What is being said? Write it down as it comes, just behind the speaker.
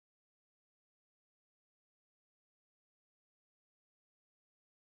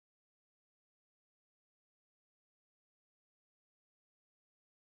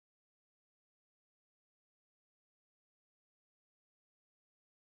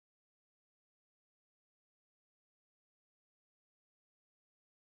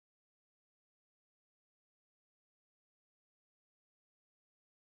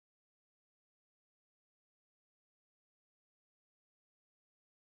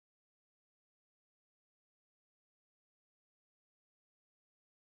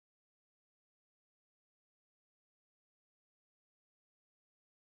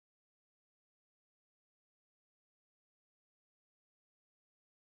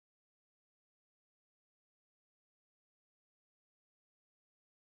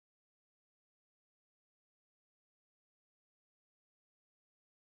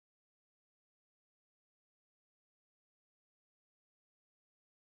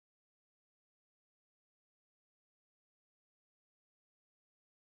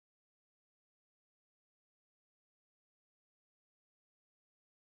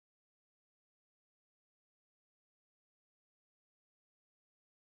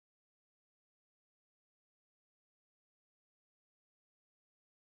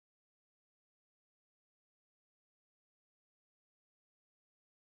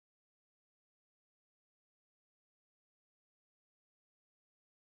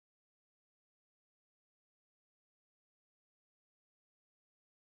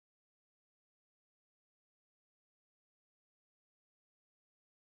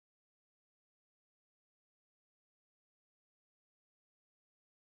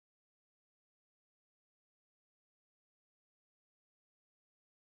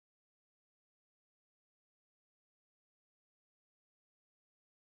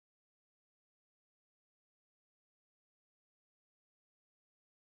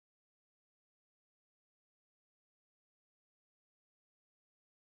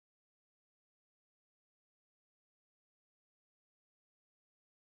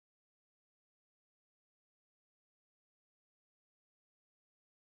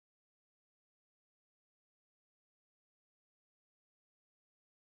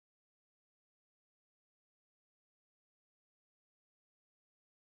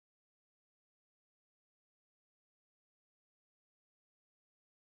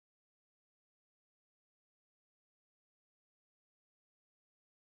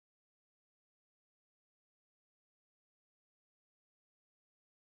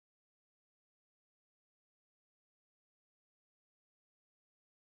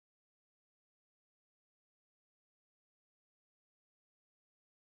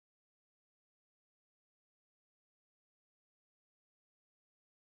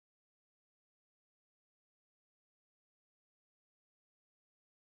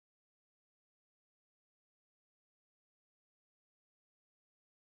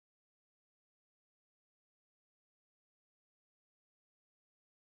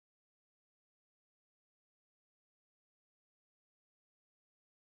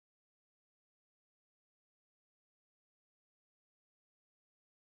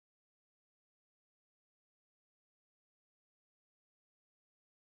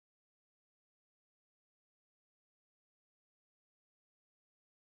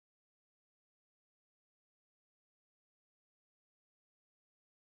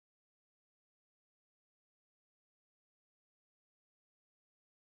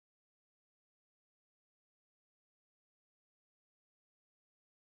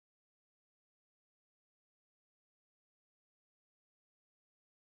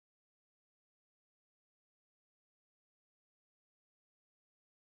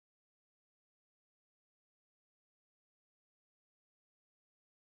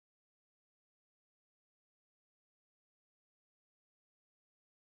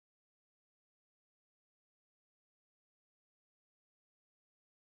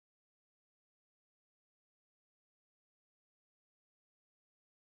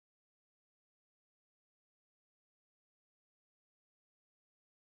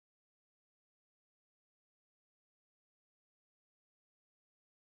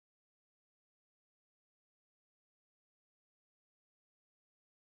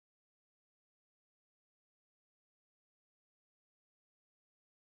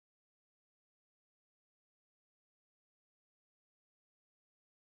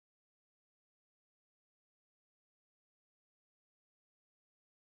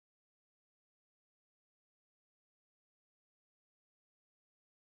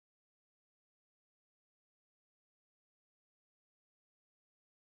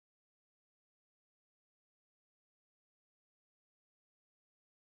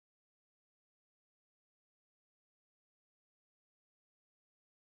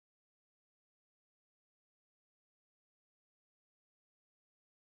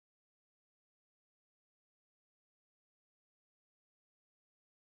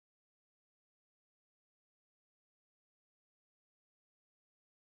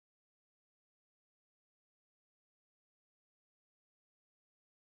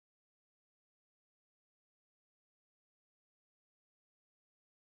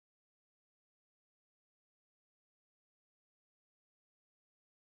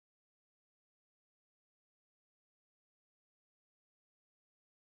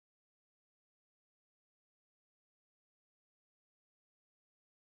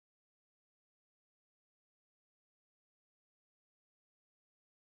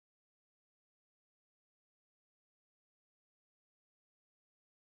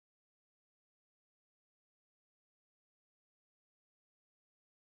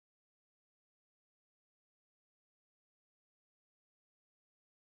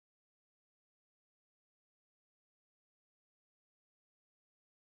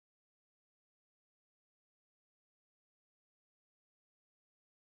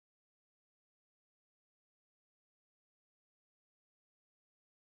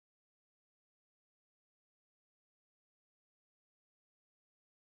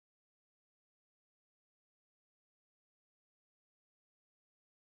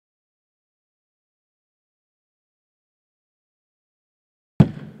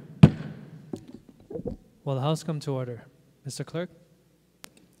Will the House come to order? Mr. Clerk?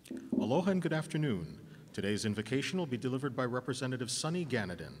 Aloha and good afternoon. Today's invocation will be delivered by Representative Sonny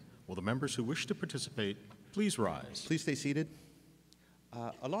Ganadin. Will the members who wish to participate please rise? Please stay seated.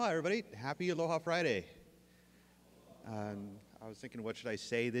 Aloha, everybody. Happy Aloha Friday. I was thinking, what should I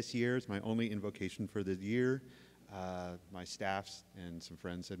say this year? It's my only invocation for the year. My staffs and some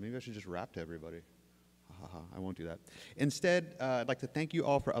friends said, maybe I should just rap to everybody. I won't do that. Instead, I'd like to thank you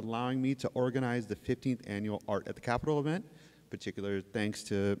all for allowing me to organize the 15th annual Art at the Capitol event. Particular thanks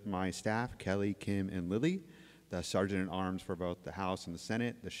to my staff, Kelly, Kim, and Lily, the Sergeant-at-Arms for both the House and the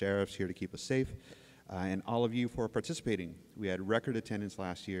Senate, the sheriffs here to keep us safe, and all of you for participating. We had record attendance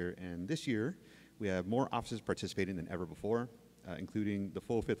last year, and this year we have more offices participating than ever before, including the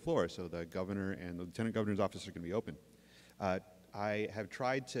full 5th floor, so the governor and the lieutenant governor's office are going to be open. I have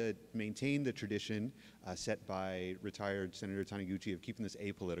tried to maintain the tradition set by retired Senator Taniguchi of keeping this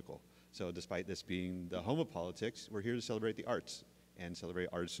apolitical. So despite this being the home of politics, we're here to celebrate the arts and celebrate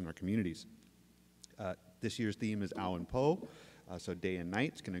artists in our communities. This year's theme is Ao and Po, so day and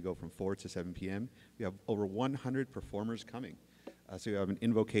night. It's going to go from 4 to 7 p.m. We have over 100 performers coming. So we have an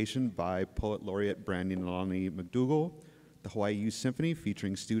invocation by Poet Laureate Brandon Alani McDougall, the Hawaii Youth Symphony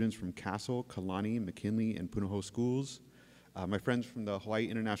featuring students from Castle, Kalani, McKinley, and Punahou schools. My friends from the Hawaii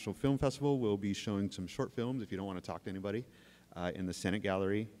International Film Festival will be showing some short films if you don't want to talk to anybody. In the Senate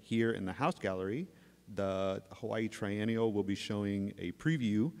Gallery. Here in the House Gallery, the Hawaii Triennial will be showing a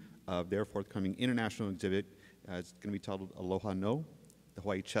preview of their forthcoming international exhibit. It's going to be titled Aloha No. The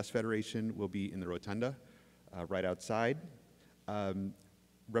Hawaii Chess Federation will be in the rotunda right outside.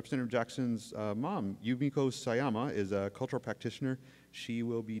 Representative Jackson's mom, Yumiko Sayama, is a cultural practitioner. She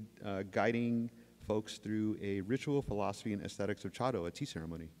will be guiding folks through a ritual, philosophy, and aesthetics of Chado, a tea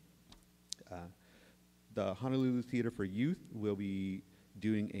ceremony. The Honolulu Theater for Youth will be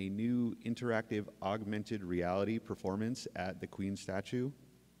doing a new interactive augmented reality performance at the Queen statue.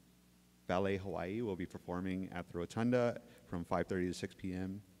 Ballet Hawaii will be performing at the Rotunda from 5:30 to 6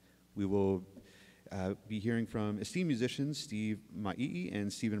 p.m. We will be hearing from esteemed musicians Steve Ma'i'i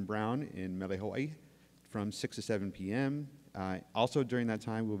and Stephen Brown in Mele Hawaii from 6 to 7 p.m. Also during that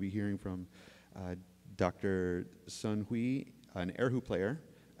time, we'll be hearing from Dr. Sun Hui, an erhu player,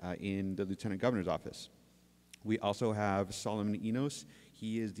 in the Lieutenant Governor's office. We also have Solomon Enos.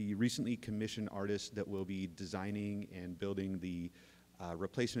 He is the recently commissioned artist that will be designing and building the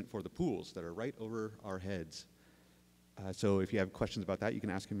replacement for the pools that are right over our heads. So if you have questions about that, you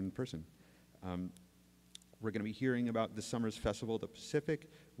can ask him in person. We're going to be hearing about this summer's Festival of the Pacific,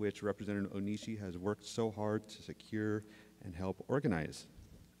 which Representative Onishi has worked so hard to secure and help organize.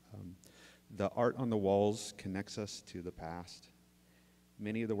 The art on the walls connects us to the past.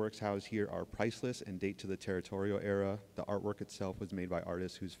 Many of the works housed here are priceless and date to the territorial era. The artwork itself was made by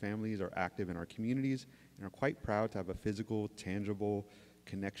artists whose families are active in our communities and are quite proud to have a physical, tangible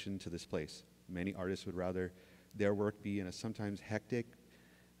connection to this place. Many artists would rather their work be in a sometimes hectic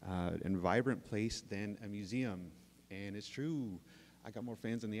and vibrant place than a museum. And it's true. I got more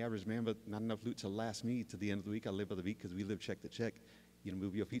fans than the average man, but not enough loot to last me to the end of the week. I live by the week because we live check to check. You know,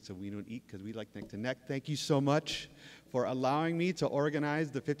 move your feet so we don't eat because we like neck to neck. Thank you so much for allowing me to organize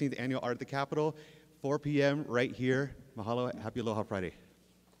the 15th Annual Art at the Capitol, 4 p.m. right here. Mahalo. Happy Aloha Friday.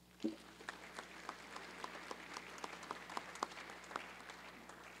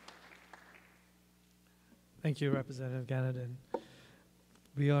 Thank you, Representative Ganadin.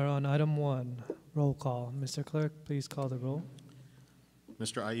 We are on item 1, roll call. Mr. Clerk, please call the roll.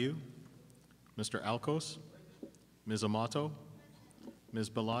 Mr. Ayu, Mr. Alcos, Ms. Amato, Ms.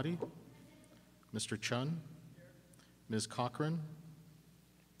 Bellotti, Mr. Chun, Ms. Cochran,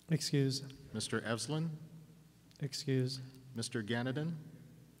 Excuse. Mr. Evslin, Excuse. Mr. Ganadin,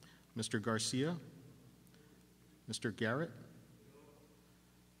 Mr. Garcia, Mr. Garrett,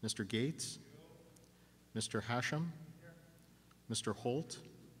 Mr. Gates, Mr. Hashem, Mr. Holt,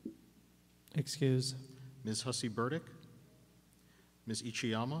 Excuse. Ms. Hussey Burdick, Ms.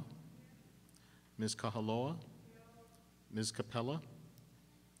 Ichiyama, Ms. Kahaloa, Ms. Capella,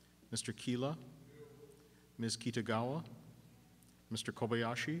 Mr. Kila, Ms. Kitagawa, Mr.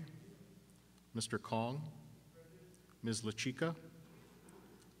 Kobayashi, Mr. Kong, Ms. Lachika,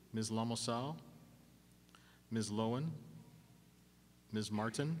 Ms. Lamosal, Ms. Lowen, Ms.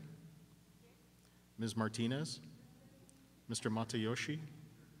 Martin, Ms. Martinez, Mr. Matayoshi,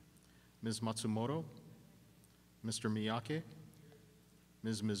 Ms. Matsumoto, Mr. Miyake,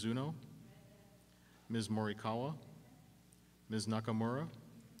 Ms. Mizuno, Ms. Morikawa, Ms. Nakamura,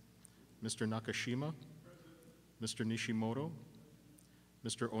 Mr. Nakashima, Mr. Nishimoto,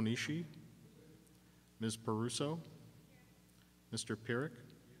 Mr. Onishi, Ms. Peruso, Mr. Pirik,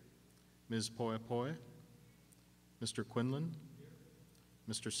 Ms. Poepoe, Mr. Quinlan,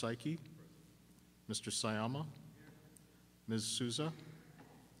 Mr. Saiki, Mr. Sayama, Ms. Souza,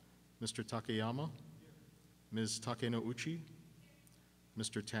 Mr. Takeyama, Ms. Takenouchi,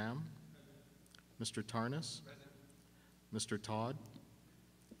 Mr. Tam, Mr. Tarnas, Mr. Todd,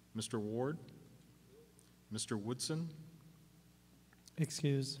 Mr. Ward, Mr. Woodson,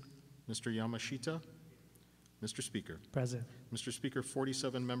 Excuse. Mr. Yamashita, Mr. Speaker. Present. Mr. Speaker,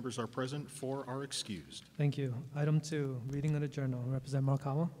 47 members are present, 4 are excused. Thank you. Item 2, reading of the journal. Representative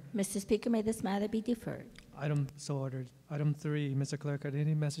Morikawa. Mr. Speaker, may this matter be deferred. Item so ordered. Item 3, Mr. Clerk, are there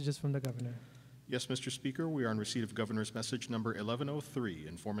any messages from the governor? Yes, Mr. Speaker, we are in receipt of Governor's message number 1103,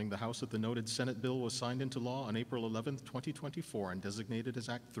 informing the House that the noted Senate bill was signed into law on April 11, 2024, and designated as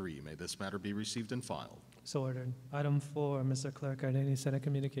Act 3. May this matter be received and filed. So ordered. Item 4, Mr. Clerk, are there any Senate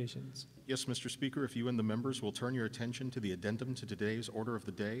communications? Yes, Mr. Speaker, if you and the members will turn your attention to the addendum to today's order of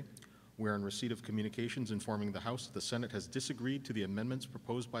the day, we are in receipt of communications informing the House that the Senate has disagreed to the amendments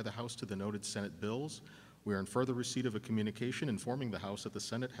proposed by the House to the noted Senate bills. We are in further receipt of a communication informing the House that the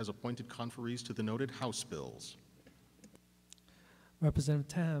Senate has appointed conferees to the noted House bills. Representative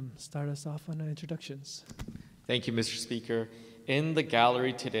Tam, start us off on our introductions. Thank you, Mr. Speaker. In the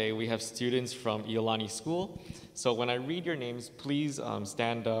gallery today, we have students from Iolani School. So when I read your names, please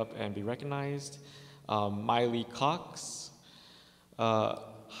stand up and be recognized. Miley Cox,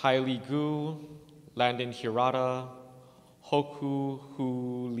 Hailey Gu, Landon Hirata, Hoku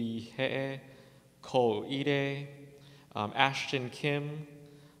Hulihe'e, Ko Ide, Ashton Kim,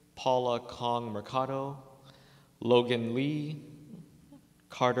 Paula Kong Mercado, Logan Lee,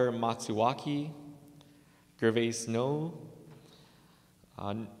 Carter Matsuwaki, Gervais No,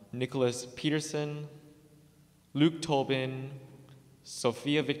 Nicholas Peterson, Luke Tobin,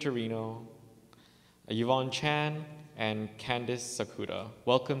 Sophia Victorino, Yvonne Chan, and Candice Sakuda.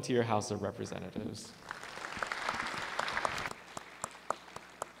 Welcome to your House of Representatives.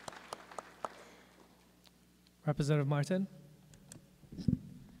 Representative Martin.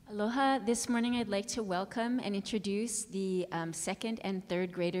 Aloha. This morning I'd like to welcome and introduce the second and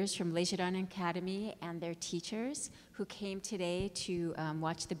third graders from Leisure Academy and their teachers who came today to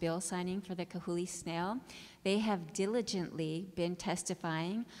watch the bill signing for the Kahuli Snail. They have diligently been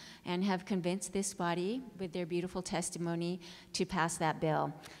testifying and have convinced this body with their beautiful testimony to pass that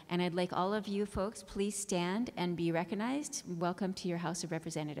bill. And I'd like all of you folks, please stand and be recognized. Welcome to your House of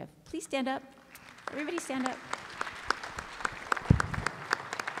Representatives. Please stand up. Everybody stand up.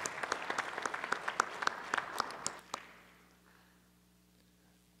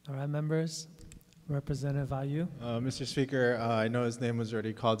 All right, members. Representative Ayu. Mr. Speaker, I know his name was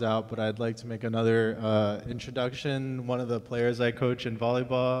already called out, but I'd like to make another introduction. One of the players I coach in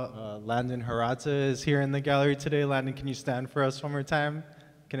volleyball, Landon Hirata, is here in the gallery today. Landon, can you stand for us one more time?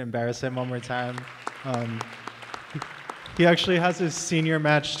 Can embarrass him one more time. He actually has his senior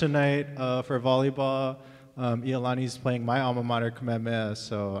match tonight for volleyball. Iolani's playing my alma mater, Kamehameha,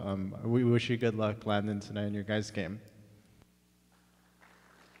 so we wish you good luck, Landon, tonight in your guys' game.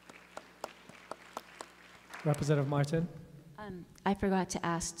 Representative Martin. I forgot to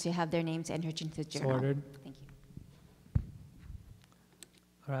ask to have their names entered into the So journal. ordered. Thank you.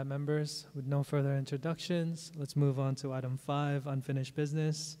 All right, members, with no further introductions, let's move on to item 5, unfinished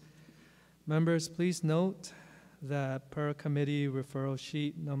business. Members, please note that per committee referral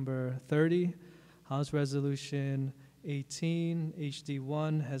sheet number 30, House Resolution 18,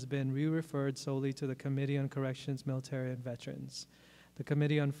 HD1, has been re-referred solely to the Committee on Corrections, Military, and Veterans. The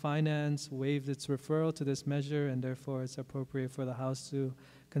Committee on Finance waived its referral to this measure, and therefore it's appropriate for the House to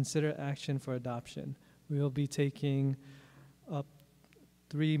consider action for adoption. We will be taking up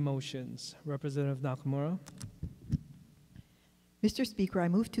 3 motions. Representative Nakamura. Mr. Speaker, I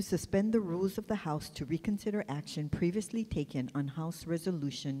move to suspend the rules of the House to reconsider action previously taken on House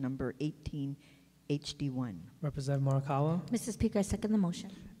Resolution number 18, HD1. Representative Morikawa. Mr. Speaker, I second the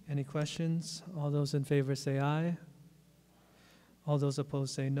motion. Any questions? All those in favor say aye. All those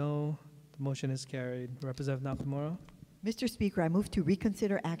opposed say no. The motion is carried. Representative Nakamura. Mr. Speaker, I move to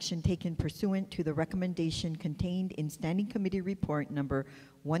reconsider action taken pursuant to the recommendation contained in Standing Committee Report number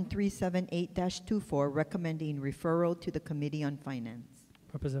 1378-24, recommending referral to the Committee on Finance.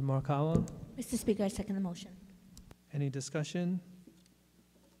 Representative Morikawa. Mr. Speaker, I second the motion. Any discussion?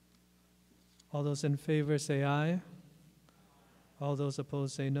 All those in favor say aye. All those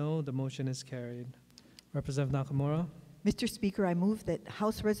opposed say no. The motion is carried. Representative Nakamura. Mr. Speaker, I move that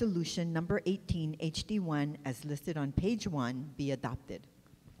House Resolution number 18, HD1, as listed on page 1, be adopted.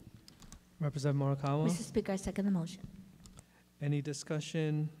 Representative Morikawa. Mr. Speaker, I second the motion. Any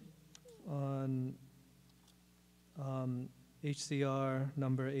discussion on HCR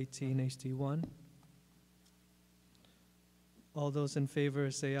number 18, HD1? All those in favor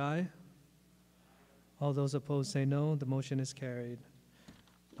say aye. All those opposed say no. The motion is carried.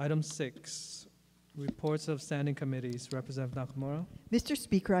 Item 6, reports of standing committees. Representative Nakamura. Mr.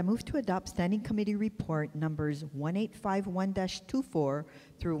 Speaker, I move to adopt Standing Committee Report numbers 1851-24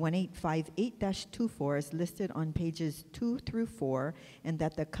 through 1858-24 as listed on pages 2 through 4, and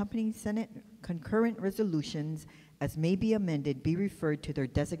that the accompanying Senate concurrent resolutions, as may be amended, be referred to their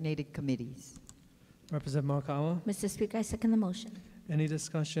designated committees. Representative Morikawa. Mr. Speaker, I second the motion. Any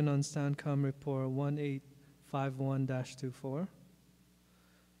discussion on STANCOM Report 1851-24?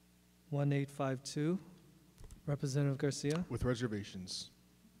 1852. Representative Garcia. With reservations.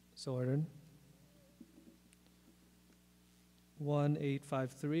 So ordered.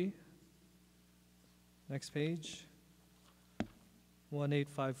 1853. Next page.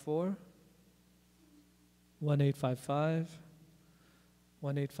 1854. 1855.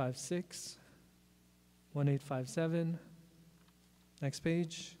 1856. 1857. Next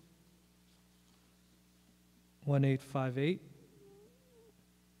page. 1858.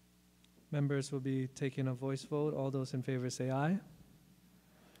 Members will be taking a voice vote. All those in favor say aye.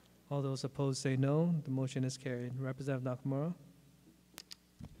 All those opposed say no. The motion is carried. Representative Nakamura.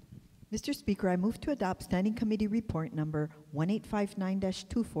 Mr. Speaker, I move to adopt Standing Committee Report number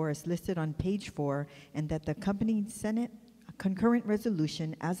 1859-24 as listed on page 4, and that the accompanying Senate concurrent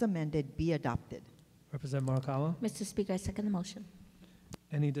resolution as amended be adopted. Representative Morikawa. Mr. Speaker, I second the motion.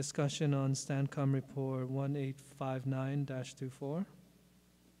 Any discussion on STANCOM Report 1859-24?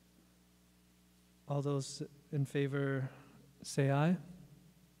 All those in favor say aye.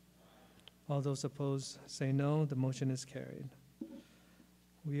 All those opposed say no. The motion is carried.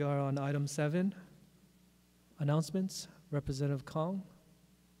 We are on item 7, announcements. Representative Kong.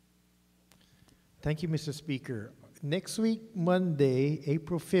 Thank you, Mr. Speaker. Next week, Monday,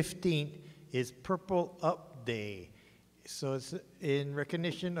 April 15th, is Purple Up Day. So it's in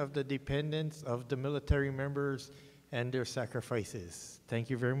recognition of the dependents of the military members and their sacrifices. Thank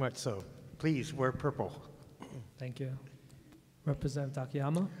you very much. So please wear purple. Thank you. Representative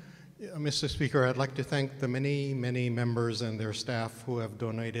Takayama. Mr. Speaker, I'd like to thank the many, many members and their staff who have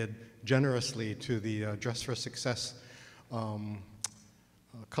donated generously to the Dress for Success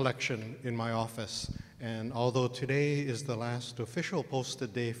collection in my office. And although today is the last official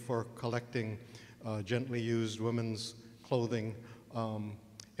posted day for collecting gently used women's clothing,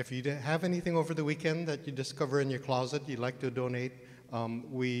 if you have anything over the weekend that you discover in your closet you'd like to donate,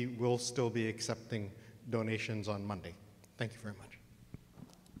 we will still be accepting donations on Monday. Thank you very much.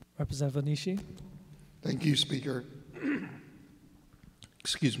 Representative Onishi. Thank you, Speaker.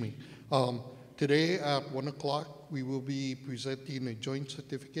 Excuse me. Today at 1 o'clock, we will be presenting a joint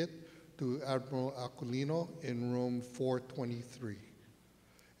certificate to Admiral Aquilino in room 423.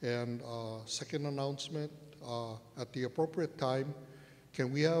 And second announcement, at the appropriate time,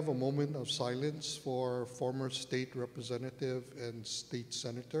 can we have a moment of silence for former state representative and state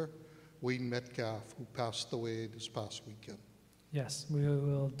senator Wayne Metcalf, who passed away this past weekend? Yes, we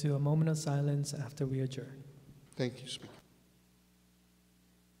will do a moment of silence after we adjourn. Thank you, Speaker.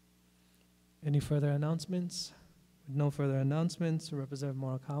 Any further announcements? With no further announcements, Representative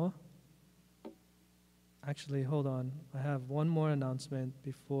Morikawa. Actually, hold on. I have one more announcement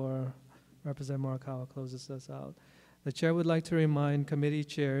before Representative Morikawa closes us out. The chair would like to remind committee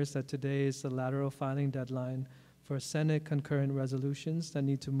chairs that today is the lateral filing deadline for Senate concurrent resolutions that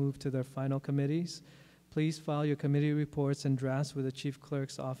need to move to their final committees. Please file your committee reports and drafts with the Chief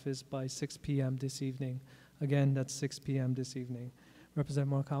Clerk's office by 6 p.m. this evening. Again, that's 6 p.m. this evening.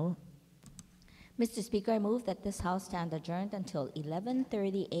 Representative Morikawa. Mr. Speaker, I move that this House stand adjourned until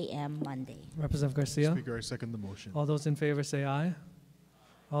 11:30 a.m. Monday. Representative Garcia. Speaker, I second the motion. All those in favor say aye.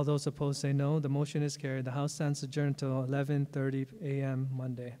 All those opposed say no. The motion is carried. The House stands adjourned until 11:30 a.m.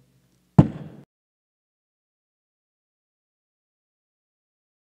 Monday.